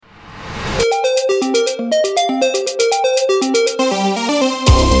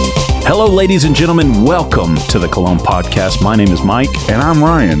ladies and gentlemen. Welcome to the Cologne Podcast. My name is Mike. And I'm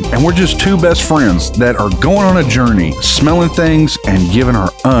Ryan. And we're just two best friends that are going on a journey, smelling things and giving our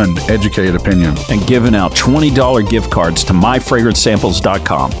uneducated opinion. And giving out $20 gift cards to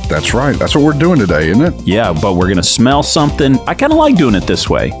myfragrancesamples.com. That's right. That's what we're doing today, isn't it? Yeah, but we're going to smell something. I kind of like doing it this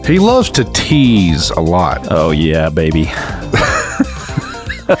way. He loves to tease a lot. Oh, yeah, baby.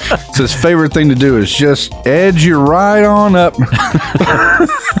 It's his favorite thing to do is just edge you right on up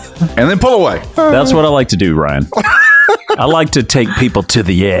and then pull away. That's what I like to do, Ryan. I like to take people to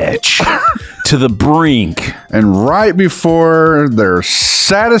the edge, to the brink. And right before they're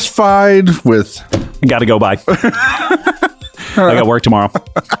satisfied with... Got to go, bye. I got work tomorrow.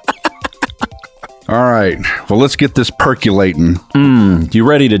 All right. Well, let's get this percolating. You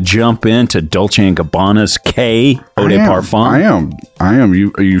ready to jump into Dolce & Gabbana's K Eau de Parfum? I am.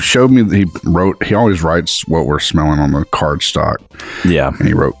 You showed me that he always writes what we're smelling on the cardstock. Yeah. And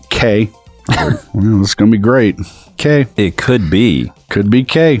he wrote K. I was like, well, this is going to be great. K. It could be. Could be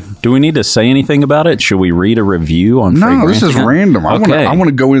K. Do we need to say anything about it? Should we read a review on No, this is random. Okay. I want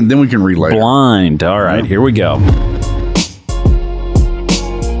to go in, then we can read later. Blind. All right, Here we go.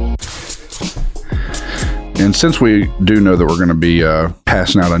 And since we do know that we're going to be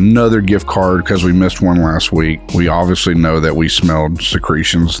passing out another gift card because we missed one last week, we obviously know that we smelled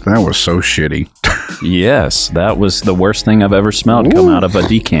secretions. That was so shitty. Yes, that was the worst thing I've ever smelled come out of a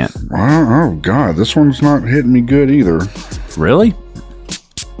decant. Oh, God. This one's not hitting me good either. Really?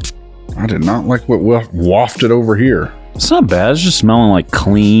 I did not like what wafted over here. It's not bad. It's just smelling like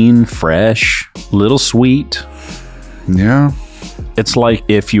clean, fresh, little sweet. Yeah. It's like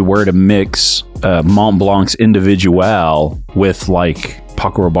if you were to mix Mont Blanc's Individual with like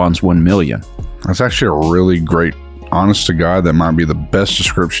Paco Rabanne's 1 Million. That's actually a really great, honest to God, that might be the best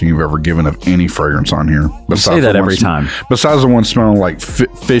description you've ever given of any fragrance on here. You say that every time. Besides the one smelling like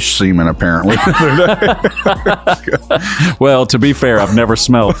fish semen, apparently. Well, to be fair, I've never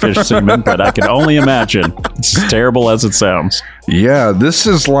smelled fish semen, but I can only imagine. It's as terrible as it sounds. Yeah, this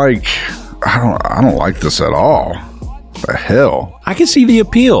is like, I don't like this at all. The hell? I can see the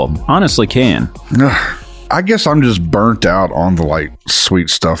appeal. Honestly can. I guess I'm just burnt out on the like sweet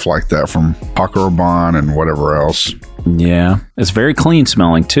stuff like that from Paco Rabanne and whatever else. Yeah. It's very clean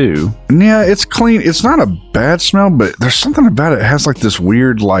smelling too. Yeah, it's clean. It's not a bad smell, but there's something about it. It has like this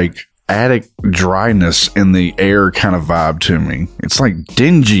weird like attic dryness in the air kind of vibe to me. It's like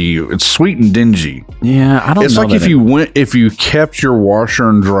dingy. It's sweet and dingy. Yeah, I don't know. It's like if you kept your washer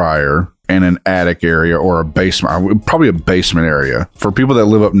and dryer in an attic area or a basement, probably a basement area. For people that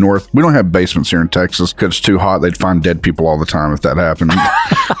live up north, we don't have basements here in Texas because it's too hot. They'd find dead people all the time if that happened.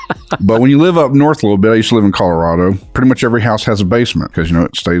 But when you live up north a little bit, I used to live in Colorado, pretty much every house has a basement because,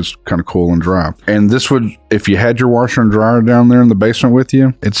 it stays kind of cool and dry. And this would, if you had your washer and dryer down there in the basement with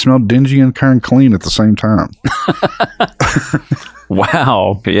you, it smelled dingy and kind of clean at the same time.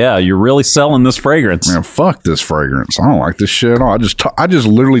 Wow. Yeah, you're really selling this fragrance. Man, fuck this fragrance. I don't like this shit at all. I just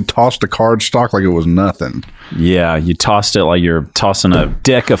literally tossed the cardstock like it was nothing. Yeah, you tossed it like you're tossing a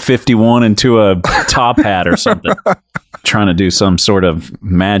deck of 51 into a top hat or something. Trying to do some sort of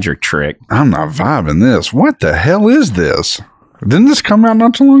magic trick. I'm not vibing this. What the hell is this? Didn't this come out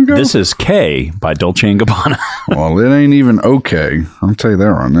not too long ago? This is K by Dolce & Gabbana. Well, it ain't even okay. I'll tell you that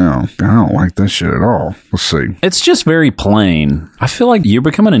right now. I don't like that shit at all. Let's see. It's just very plain. I feel like you're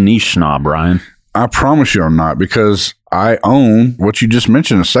becoming a niche snob, Ryan. I promise you I'm not, because I own what you just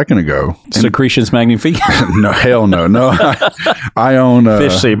mentioned a second ago. Secretions Magnifique? No, hell no. No, I own...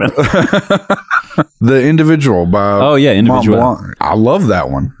 Fish semen. The Individual by Individual. Mont Blanc. I love that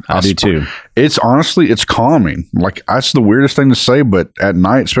one. I do too. It's honestly, it's calming. Like, that's the weirdest thing to say, but at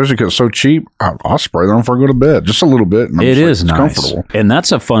night, especially because it's so cheap, I'll spray that on before I go to bed. Just a little bit. And it is nice. Comfortable. And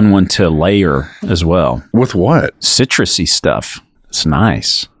that's a fun one to layer as well. With what? Citrusy stuff. It's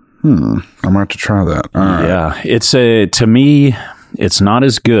nice. I might have to try that. All right. Yeah. To me, it's not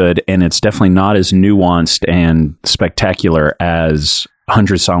as good, and it's definitely not as nuanced and spectacular as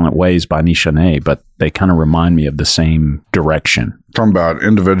 100 Silent Ways by Nichonnet, but they kind of remind me of the same direction. Talking about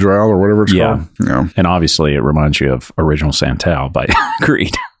Individual or whatever it's called? Yeah. And obviously it reminds you of Original Santal by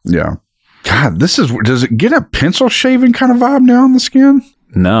Creed. Yeah. God, does it get a pencil shaving kind of vibe now on the skin?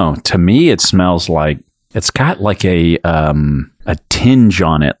 No. To me, it smells like, it's got like a tinge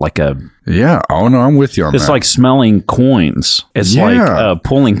on it, like a... Yeah. Oh, no, I'm with you on that. It's like smelling coins. It's like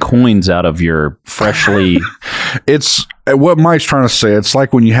pulling coins out of your freshly... It's what Mike's trying to say. It's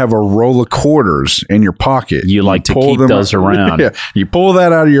like when you have a roll of quarters in your pocket. You like to keep those around. Yeah. You pull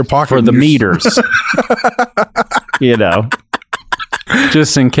that out of your pocket. For the meters.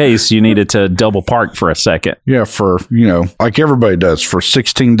 Just in case you needed to double park for a second. Yeah, for, like everybody does, for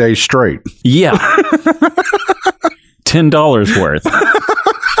 16 days straight. Yeah. $10 worth.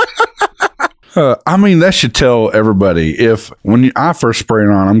 That should tell everybody when I first spray it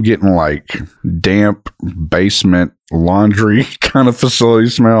on, I'm getting like damp basement laundry kind of facility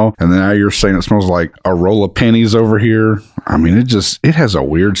smell. And then now you're saying it smells like a roll of pennies over here. It has a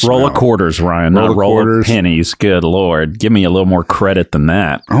weird smell. Roll of quarters, Ryan, not roll of pennies. Good Lord. Give me a little more credit than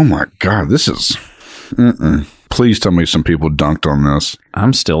that. Oh my God. This is, Please tell me some people dunked on this.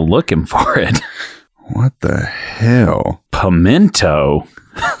 I'm still looking for it. What the hell? Pimento.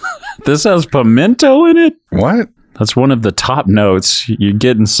 This has pimento in it? What? That's one of the top notes. You're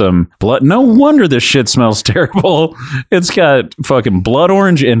getting some blood. No wonder this shit smells terrible. It's got fucking blood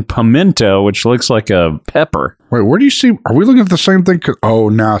orange and pimento, which looks like a pepper. Wait, where do you see? Are we looking at the same thing? Oh,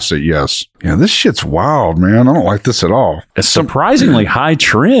 now I see. Yes. Yeah, this shit's wild, man. I don't like this at all. It's surprisingly high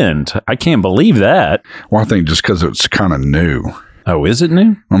trend. I can't believe that. Well, I think just because it's kind of new. Oh, is it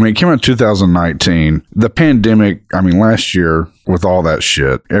new? It came out in 2019. The pandemic, last year, with all that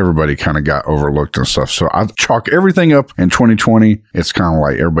shit, everybody kind of got overlooked and stuff. So I chalk everything up in 2020. It's kind of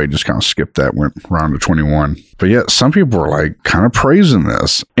like everybody just kind of skipped that, went around to 21. But yet, some people were like kind of praising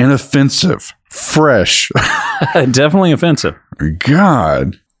this. Inoffensive. Fresh. Definitely offensive.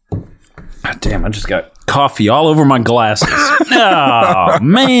 God. Damn, I just got coffee all over my glasses. Oh,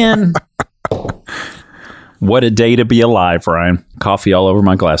 man. What a day to be alive, Ryan. Coffee all over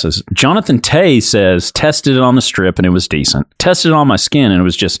my glasses. Jonathan Tay says, tested it on the strip and it was decent. Tested it on my skin and it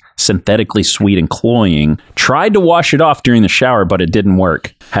was just synthetically sweet and cloying. Tried to wash it off during the shower, but it didn't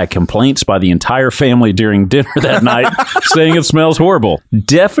work. Had complaints by the entire family during dinner that night saying it smells horrible.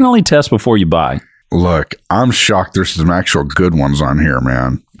 Definitely test before you buy. Look, I'm shocked there's some actual good ones on here,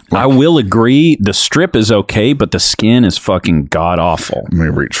 man. I will agree. The strip is okay, but the skin is fucking god-awful. Let me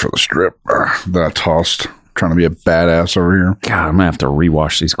reach for the strip that I tossed. Trying to be a badass over here. God, I'm going to have to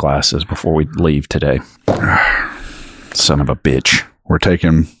rewash these glasses before we leave today. Son of a bitch. We're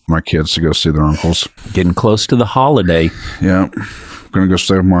taking my kids to go see their uncles. Getting close to the holiday. Yeah. I'm going to go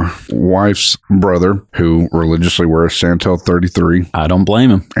stay with my wife's brother, who religiously wears Santel 33. I don't blame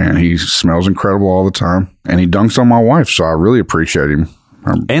him. And he smells incredible all the time. And he dunks on my wife, so I really appreciate him.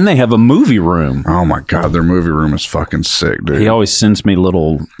 And they have a movie room. Oh my God, their movie room is fucking sick, dude. He always sends me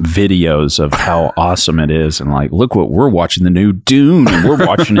little videos of how awesome it is. And like, look what we're watching, the new Dune. And we're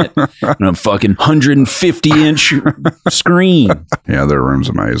watching it on a fucking 150-inch screen. Yeah, their room's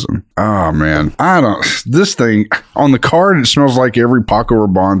amazing. Oh man, this thing, on the card, it smells like every Paco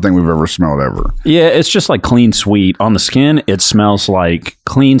Rabanne thing we've ever smelled ever. Yeah, it's just like clean sweet. On the skin, it smells like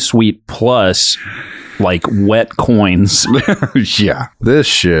clean sweet plus like wet coins. Yeah, this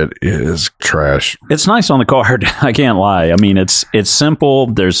shit is trash. It's nice on the card. I can't lie. It's simple.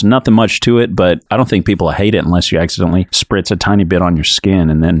 There's nothing much to it, but I don't think people hate it unless you accidentally spritz a tiny bit on your skin,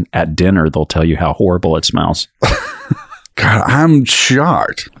 and then at dinner they'll tell you how horrible it smells. God, I'm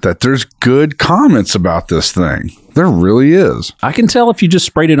shocked that there's good comments about this thing. There really is. I can tell if you just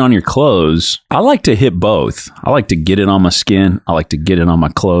sprayed it on your clothes. I like to hit both. I like to get it on my skin. I like to get it on my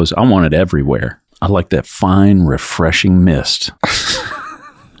clothes. I want it everywhere. I like that fine, refreshing mist.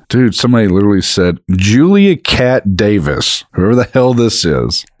 Dude, somebody literally said, Julia Cat Davis, whoever the hell this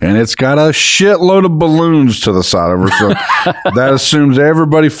is. And it's got a shitload of balloons to the side of her. So that assumes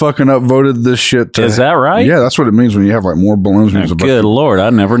everybody fucking upvoted this shit. Is that right? Yeah, that's what it means when you have like more balloons. Oh, good Lord, I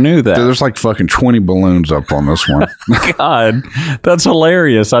never knew that. Dude, there's like fucking 20 balloons up on this one. God, that's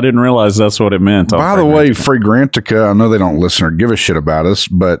hilarious. I didn't realize that's what it meant. By the way, Fragrantica, I know they don't listen or give a shit about us,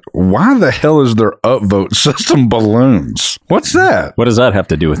 but why the hell is their upvote system balloons? What's that? What does that have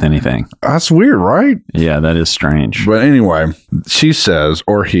to do with anything? That's weird, right? Yeah, that is strange. But anyway, she says,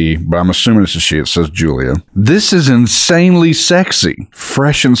 or he, but I'm assuming it's a she, it says Julia, this is insanely sexy,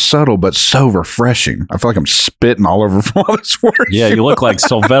 fresh and subtle, but so refreshing. I feel like I'm spitting all over from all this work. Yeah, you look like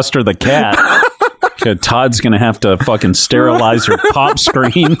Sylvester the cat. Todd's going to have to fucking sterilize her pop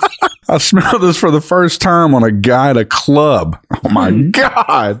screen. I smelled this for the first time on a guy at a club. Oh my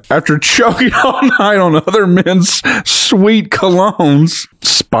God. After choking all night on other men's sweet colognes,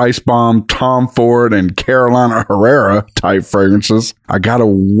 Spice Bomb, Tom Ford, and Carolina Herrera type fragrances, I got a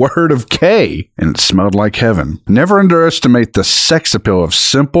word of K, and it smelled like heaven. Never underestimate the sex appeal of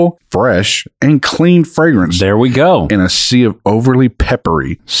simple, fresh, and clean fragrance. There we go. In a sea of overly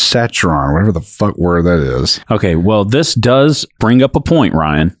peppery, saturon, whatever the fuck word that is. Okay, well, this does bring up a point,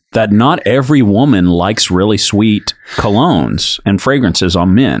 Ryan, that not every woman likes really sweet colognes and fragrances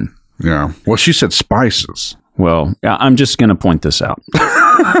on men. Yeah. Well, she said spices. Well, I'm just going to point this out.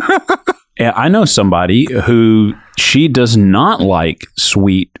 And I know somebody who she does not like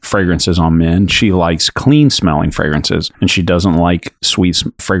sweet fragrances on men. She likes clean smelling fragrances, and she doesn't like sweet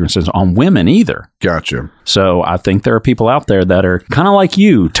fragrances on women either. Gotcha. So I think there are people out there that are kind of like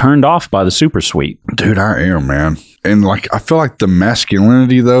you, turned off by the super sweet. Dude, I am, man. And like, I feel like the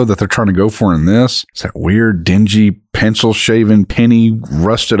masculinity though that they're trying to go for in this, it's that weird, dingy, pencil shaven, penny,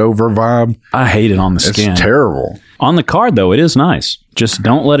 rusted over vibe. I hate it on the skin. It's terrible. On the card though, it is nice. Just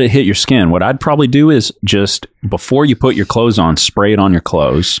don't let it hit your skin. What I'd probably do is just before you put your clothes on, spray it on your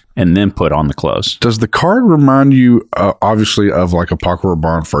clothes and then put on the clothes. Does the card remind you, obviously, of like a Paco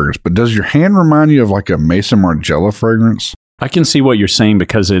Rabanne fragrance, but does your hand remind you of like a Mason Margiela fragrance? I can see what you're saying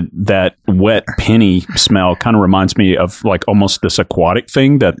because that wet penny smell kind of reminds me of like almost this aquatic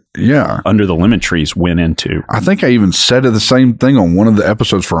thing that Under the Lemon Trees went into. I think I even said the same thing on one of the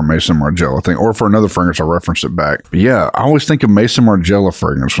episodes for a Mason Margiela thing, or for another fragrance. I referenced it back. But yeah, I always think of Mason Margiela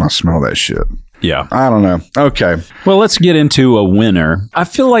fragrance when I smell that shit. Yeah. I don't know. Okay. Well, let's get into a winner. I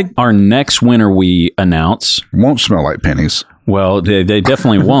feel like our next winner we announce won't smell like pennies. Well, they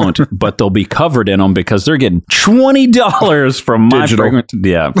definitely won't, but they'll be covered in them because they're getting $20 from my fragrance.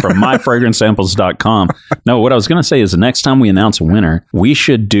 Yeah, from myfragrancesamples.com. No, what I was going to say is the next time we announce a winner, we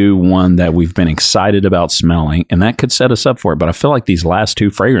should do one that we've been excited about smelling, and that could set us up for it. But I feel like these last two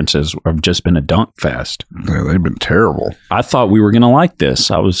fragrances have just been a dunk fest. Yeah, they've been terrible. I thought we were going to like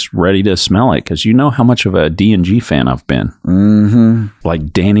this. I was ready to smell it because you know how much of a D&G fan I've been. Mm-hmm.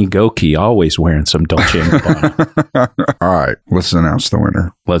 Like Danny Goki, always wearing some Dolce & Gabbana. All right. Let's announce the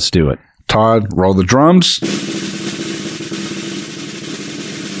winner. Let's do it. Todd, roll the drums.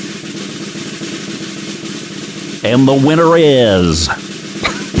 And the winner is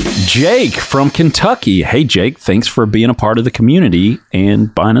Jake from Kentucky. Hey, Jake, thanks for being a part of the community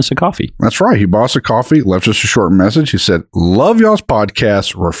and buying us a coffee. That's right. He bought us a coffee, left us a short message. He said, love y'all's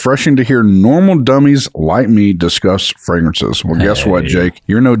podcast. Refreshing to hear normal dummies like me discuss fragrances. Well, guess what, Jake?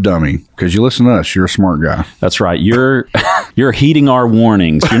 You're no dummy because you listen to us. You're a smart guy. That's right. You're heeding our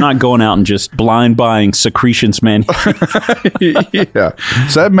warnings. You're not going out and just blind buying secretions, man. Yeah.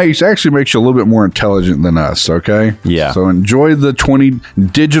 So that actually makes you a little bit more intelligent than us, okay? Yeah. So enjoy the 20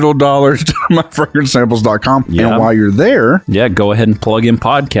 digital dollars to myfragrancesamples.com. Yeah. And while you're there, go ahead and plug in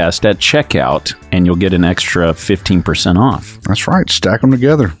podcast at checkout and you'll get an extra 15% off. That's right. Stack them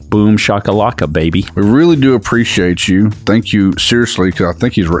together. Boom shakalaka, baby. We really do appreciate you. Thank you seriously, because I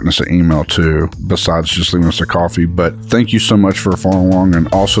think he's written us an email too, besides just leaving us a coffee. But thank you so much for following along, and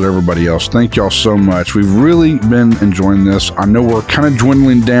also to everybody else. Thank y'all so much. We've really been enjoying this. I know we're kind of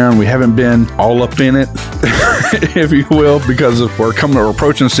dwindling down. We haven't been all up in it, if you will, because we're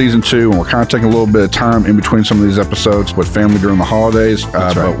approaching season 2, and we're kind of taking a little bit of time in between some of these episodes with family during the holidays.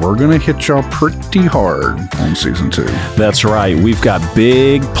 Right. But we're going to hit y'all pretty hard on season 2. That's right. We've got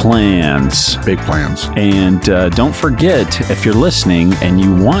big plans. Big plans. And don't forget, if you're listening and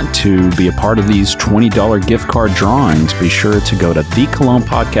you want to be a part of these $20 gift card drawings, be sure to go to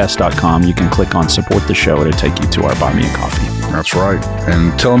thecolognePodcast.com. You can click on support the show. It'll take you to our Buy Me a Coffee. That's right.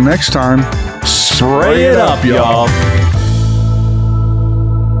 And until next time, spray it up, y'all.